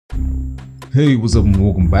Hey, what's up and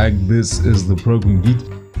welcome back. This is the Prokon Geek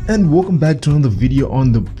and welcome back to another video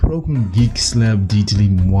on the Prokon Geek Slab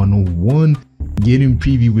Detailing 101, getting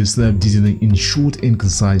preview with slab detailing in short and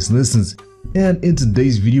concise lessons. And in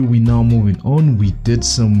today's video we're now moving on. We did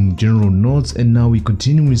some general notes and now we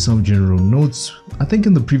continue with some general notes. I think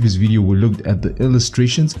in the previous video we looked at the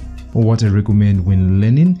illustrations or what I recommend when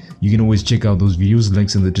learning. You can always check out those videos,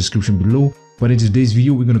 links in the description below. But in today's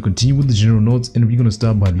video, we're going to continue with the general notes and we're going to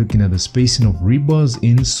start by looking at the spacing of rebars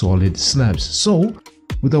in solid slabs. So,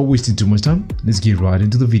 without wasting too much time, let's get right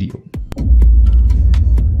into the video.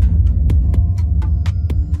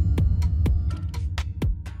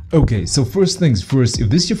 Okay, so first things first, if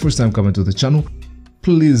this is your first time coming to the channel,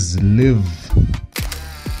 please leave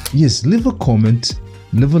a comment,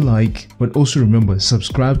 leave a like, but also remember,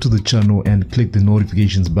 subscribe to the channel and click the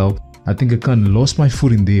notifications bell. I think I kind of lost my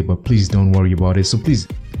footing there, but please don't worry about it. So please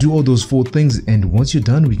do all those 4 things, and once you're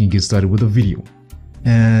done, we can get started with the video.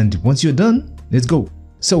 And once you're done, let's go.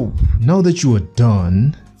 So now that you are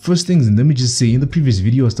done, first things, and let me just say, in the previous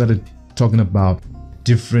video I started talking about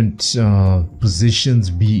different positions,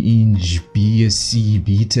 B-Ing, B.S.C,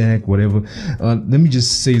 B.Tech, whatever. Let me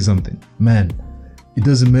just say something, man. It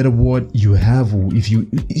doesn't matter what you have, or if you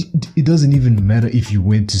it doesn't even matter if you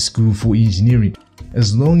went to school for engineering.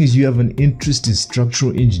 As long as you have an interest in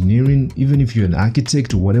structural engineering, even if you're an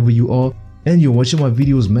architect or whatever you are, and you're watching my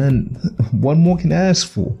videos, man, what more can I ask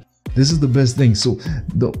for? This is the best thing. So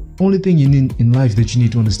the only thing you need in life that you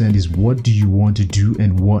need to understand is, what do you want to do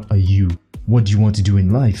and what do you want to do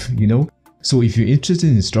in life, you know? So if you're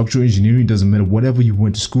interested in structural engineering, doesn't matter whatever you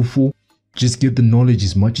went to school for, just get the knowledge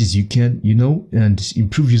as much as you can, you know, and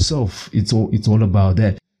improve yourself. It's all about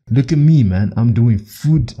that. Look at me, man. I'm doing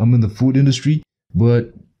food. I'm in the food industry.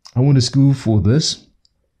 But I went to school for this,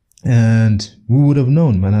 and who would have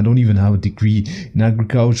known, man? I don't even have a degree in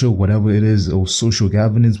agriculture, whatever it is, or social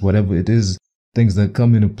governance, whatever it is, things that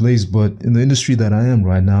come into place. But in the industry that I am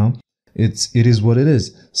right now, it is what it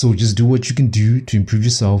is. So just do what you can do to improve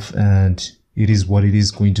yourself, and it is what it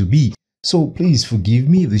is going to be. So please forgive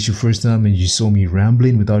me if this is your first time and you saw me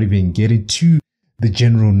rambling without even getting to the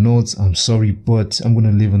general notes. I'm sorry, but I'm going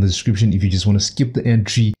to leave in the description if you just want to skip the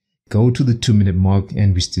entry. Go to the 2-minute mark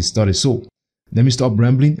and we still started. So let me stop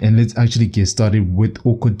rambling and let's actually get started with,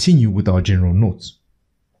 or continue with, our general notes.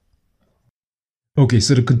 Okay,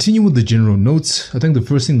 so to continue with the general notes, I think the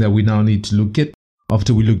first thing that we now need to look at,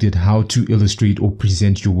 after we looked at how to illustrate or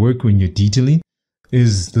present your work when you're detailing,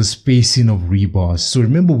 is the spacing of rebars. So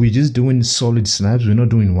remember, we're just doing solid slabs. We're not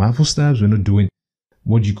doing waffle slabs. We're not doing,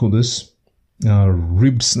 what do you call this?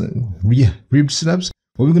 Rib slabs.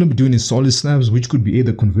 What we're going to be doing is solid slabs, which could be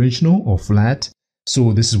either conventional or flat.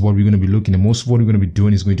 So this is what we're going to be looking at. Most of what we're going to be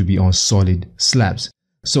doing is going to be on solid slabs.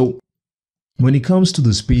 So when it comes to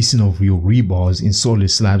the spacing of your rebars in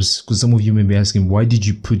solid slabs, because some of you may be asking, why did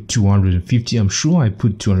you put 250? I'm sure I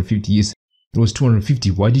put 250. Yes, it was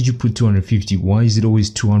 250. Why did you put 250? Why is it always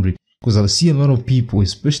 200? Because I see a lot of people,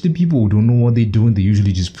 especially people who don't know what they're doing, they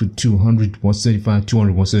usually just put 200, 175,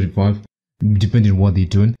 200, 175, depending on what they're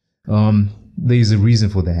doing. There's a reason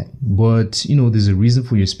for that, but you know, there's a reason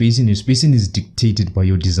for your spacing. Your spacing is dictated by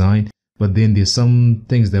your design, but then there's some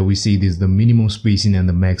things that we say there's the minimum spacing and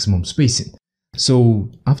the maximum spacing.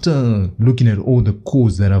 So after looking at all the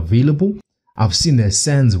codes that are available, I've seen that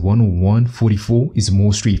SANS 101/44 is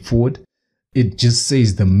more straightforward. It just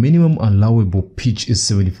says the minimum allowable pitch is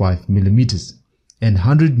 75 millimeters and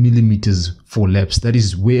 100 millimeters for laps. That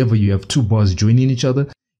is, wherever you have 2 bars joining each other,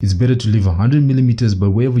 it's better to leave 100 millimeters, but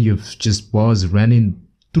wherever you have just bars running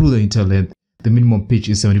through the entire length, the minimum pitch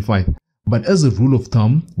is 75. But as a rule of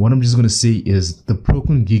thumb, what I'm just going to say is the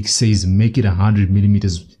Prokon Geek says make it 100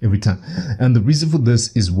 millimeters every time. And the reason for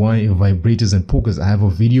this is why vibrators and pokers, I have a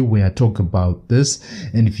video where I talk about this.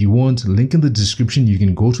 And if you want, link in the description, you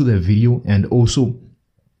can go to that video and also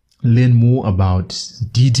learn more about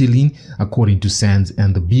detailing according to SANS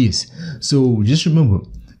and the BS. So just remember,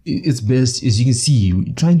 it's best, as you can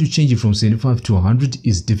see, trying to change it from 75 to 100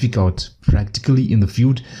 is difficult practically in the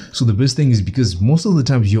field. So the best thing is, because most of the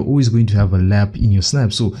times you're always going to have a lap in your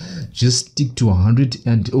slab, so just stick to 100.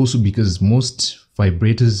 And also because most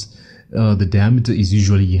vibrators, the diameter is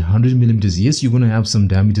usually 100 millimeters. Yes, you're going to have some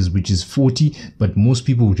diameters which is 40, but most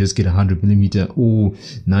people will just get 100 millimeter or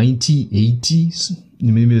 90, 80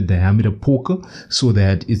 millimeter diameter poker, so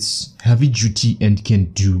that it's heavy duty and can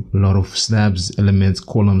do a lot of slabs, elements,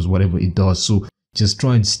 columns, whatever it does. So just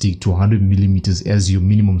try and stick to 100 millimeters as your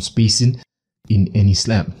minimum spacing in any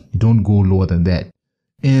slab. Don't go lower than that.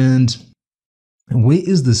 And where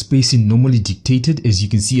is the spacing normally dictated? As you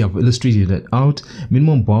can see, I've illustrated that out.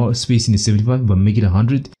 Minimum bar spacing is 75, but make it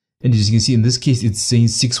 100. And as you can see, in this case, it's saying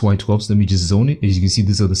 6 Y12s. Let me just zone it. As you can see,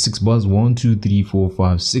 these are the 6 bars. 1, 2, 3, 4,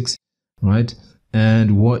 5, 6. Right?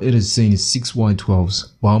 And what it is saying is 6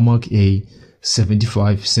 Y12s. Bar mark A,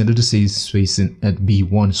 75. Center to spacing at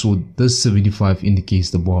B1. So this 75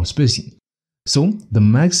 indicates the bar spacing. So the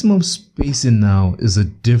maximum spacing now is a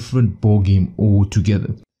different ballgame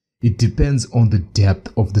altogether. It depends on the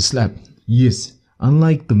depth of the slab. Yes,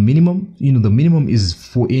 unlike the minimum, the minimum is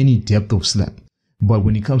for any depth of slab. But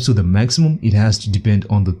when it comes to the maximum, it has to depend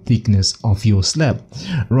on the thickness of your slab.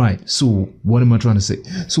 Right, so what am I trying to say?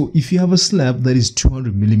 So if you have a slab that is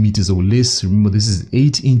 200 millimeters or less, remember this is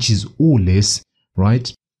 8 inches or less,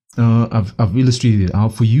 right? I've illustrated it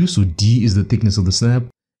out for you. So D is the thickness of the slab,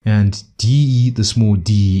 and DE, the small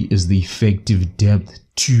d, is the effective depth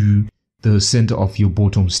to the center of your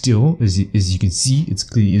bottom steel. As you can see, it's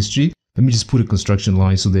clearly illustrated. Let me just put a construction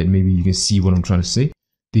line so that maybe you can see what I'm trying to say.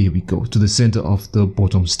 There we go, to the center of the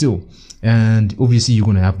bottom steel. And obviously you're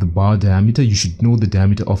going to have the bar diameter. You should know the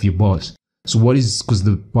diameter of your bars. So what is, because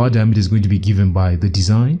the bar diameter is going to be given by the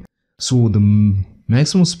design. So the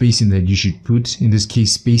maximum spacing that you should put, in this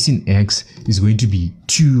case spacing X, is going to be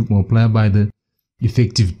 2 multiplied by the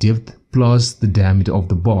effective depth plus the diameter of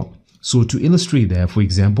the bar. So to illustrate that, for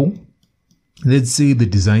example, let's say the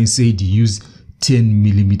design said you use 10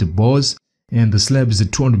 millimeter bars and the slab is a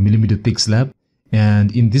 200 millimeter thick slab.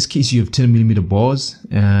 And in this case, you have 10 millimeter bars,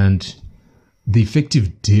 and the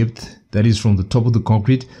effective depth, that is from the top of the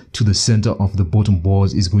concrete to the center of the bottom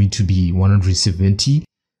bars, is going to be 170.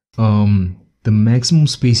 The maximum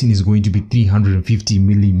spacing is going to be 350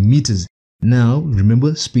 millimeters. Now,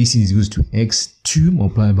 remember, spacing is equal to x2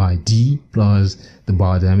 multiplied by d plus the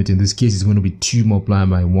bar diameter. In this case, it's going to be 2 multiplied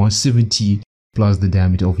by 170 plus the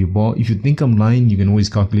diameter of your bar. If you think I'm lying, you can always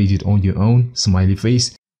calculate it on your own, smiley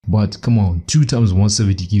face. But come on, 2 times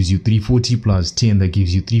 170 gives you 340 plus 10, that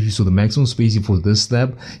gives you 350. So the maximum spacing for this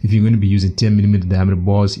slab, if you're going to be using 10 millimeter diameter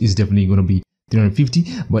bars, is definitely going to be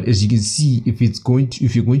 350. But as you can see, if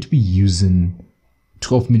you're going to be using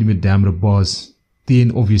 12 millimeter diameter bars,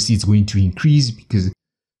 then obviously it's going to increase because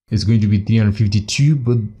it's going to be 352.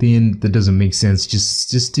 But then that doesn't make sense. Just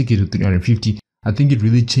stick it to 350. I think it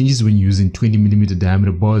really changes when you're using 20 millimeter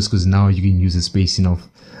diameter bars, because now you can use a spacing of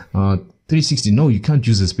 360. No, you can't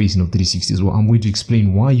use a spacing of 360 as well. I'm going to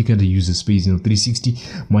explain why you can't use a spacing of 360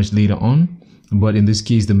 much later on. But in this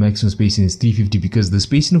case, the maximum spacing is 350 because the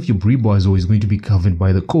spacing of your rebar is always going to be covered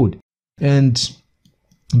by the code. And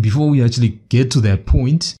before we actually get to that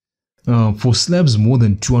point, for slabs more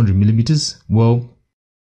than 200 millimeters, well,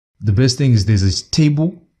 the best thing is there's a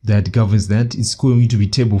table that governs that. It's going to be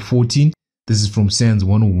table 14. This is from SANS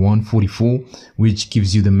 101-44, which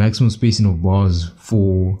gives you the maximum spacing of bars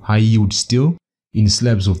for high yield steel in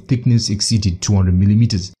slabs of thickness exceeding 200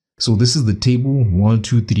 millimeters. So this is the table 1,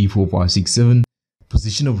 2, 3, 4, 5, 6, 7.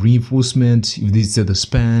 Position of reinforcement, if this is at the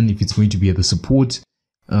span, if it's going to be at the support,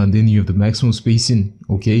 and then you have the maximum spacing,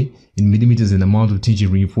 okay, in millimeters, and amount of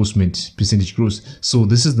tension reinforcement percentage gross. So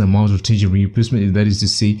this is the amount of tension reinforcement. That is to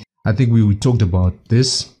say, I think we talked about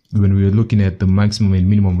this when we were looking at the maximum and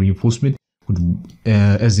minimum reinforcement.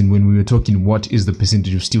 As in when we were talking what is the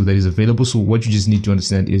percentage of steel that is available. So what you just need to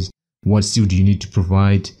understand is what steel do you need to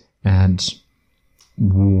provide and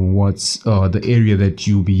what's the area that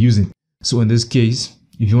you'll be using. So in this case,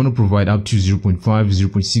 if you want to provide up to 0.5, 0.6,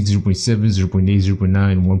 0.7, 0.8,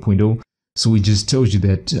 0.9, 1.0, so it just tells you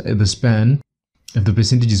that the span, if the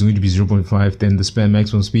percentage is going to be 0.5, then the span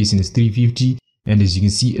maximum spacing is 350. And as you can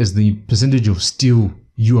see, as the percentage of steel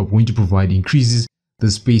you are going to provide increases, the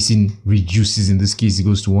spacing reduces. In this case, it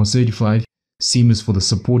goes to 175. Same as for the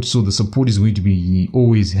support. So the support is going to be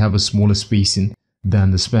always have a smaller spacing than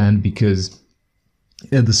the span, because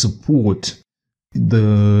at the support,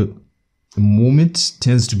 the moment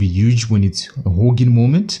tends to be huge when it's a hogging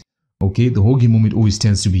moment. Okay, the hogging moment always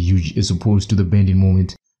tends to be huge as opposed to the bending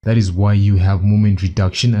moment. That is why you have moment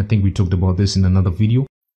reduction. I think we talked about this in another video.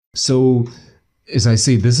 So as I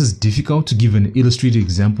say, this is difficult to give an illustrated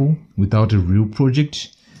example without a real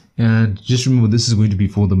project. And just remember, this is going to be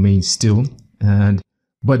for the main steel.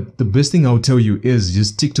 But the best thing I'll tell you is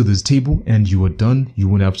just stick to this table and you are done. You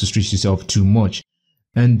won't have to stretch yourself too much.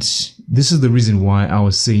 And this is the reason why I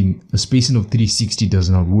was saying a spacing of 360 does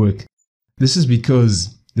not work. This is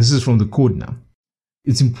because this is from the code now.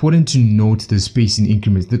 It's important to note the spacing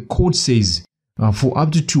increments. The code says for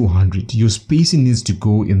up to 200, your spacing needs to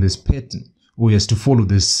go in this pattern, or has to follow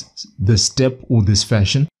this step or this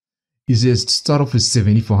fashion. It says start off with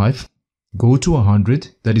 75, go to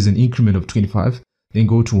 100, that is an increment of 25, then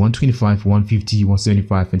go to 125, 150,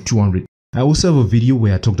 175, and 200. I also have a video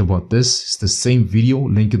where I talked about this. It's the same video,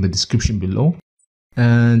 link in the description below.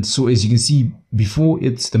 And so as you can see, before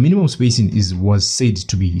the minimum spacing was said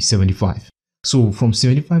to be 75. So from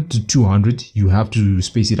 75 to 200, you have to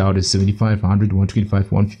space it out as 75, 100,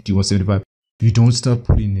 125, 150, 175. You don't start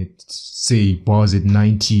putting it, say, bars at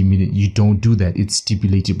 90 minutes. You don't do that. It's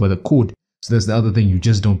stipulated by the code. So that's the other thing. You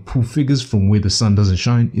just don't pull figures from where the sun doesn't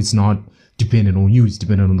shine. It's not dependent on you. It's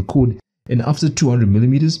dependent on the code. And after 200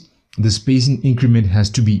 millimeters, the spacing increment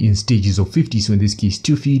has to be in stages of 50. So in this case,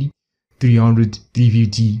 250, 300,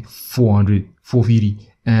 350, 400, 450,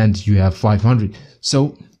 and you have 500.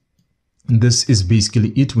 So this is basically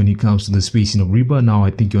it when it comes to the spacing of rebar. Now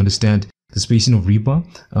I think you understand the spacing of rebar.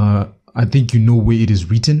 I think you know where it is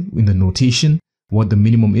written in the notation, what the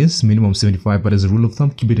minimum is, minimum 75, but as a rule of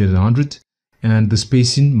thumb, keep it at 100. And the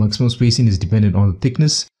spacing, maximum spacing, is dependent on the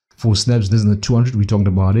thickness. For slabs less than 200, we talked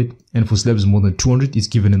about it. And for slabs more than 200, it's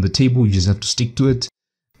given in the table. You just have to stick to it.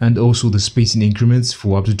 And also the spacing increments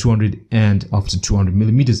for up to 200 and up to 200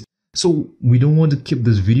 millimeters. So we don't want to keep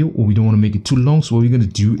this video, or we don't want to make it too long. So what we're going to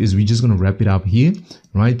do is we're just going to wrap it up here,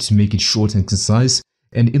 right, to make it short and concise.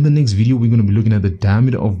 And in the next video, we're going to be looking at the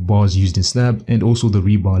diameter of bars used in slab, and also the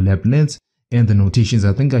rebar lap length and the notations.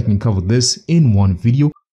 I think I can cover this in one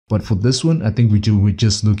video, but for this one, I think we're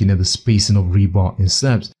just looking at the spacing of rebar in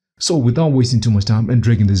slabs. So without wasting too much time and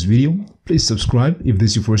dragging this video, please subscribe if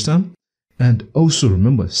this is your first time. And also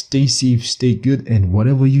remember, stay safe, stay good, and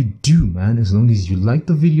whatever you do, man, as long as you like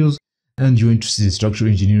the videos and you're interested in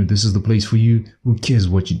structural engineering, this is the place for you. Who cares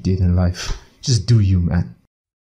what you did in life? Just do you, man.